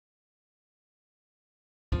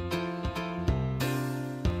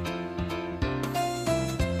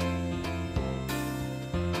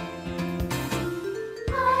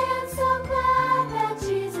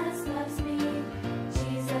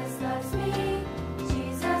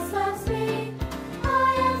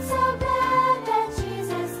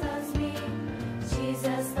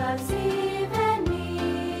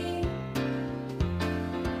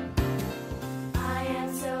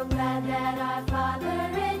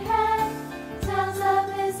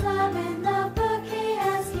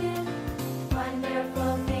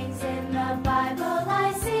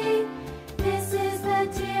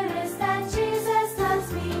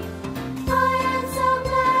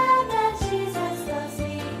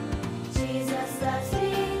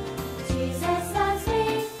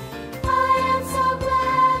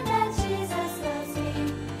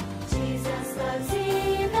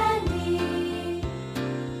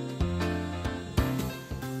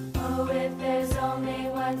if there's only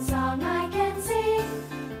one song I can sing,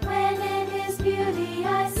 when in his beauty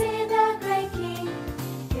I see the great King,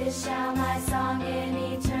 this shall my song in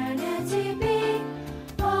eternity be.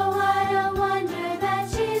 Oh, what a wonder that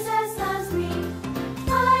Jesus loves me.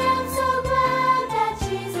 I am so glad that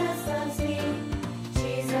Jesus loves me.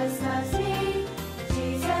 Jesus loves me.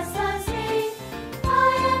 Jesus loves me.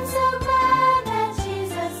 I am so glad that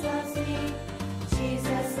Jesus loves me.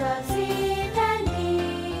 Jesus loves even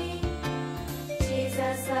me.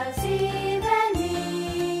 Jesus loves even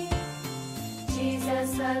me.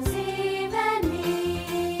 Jesus loves even me.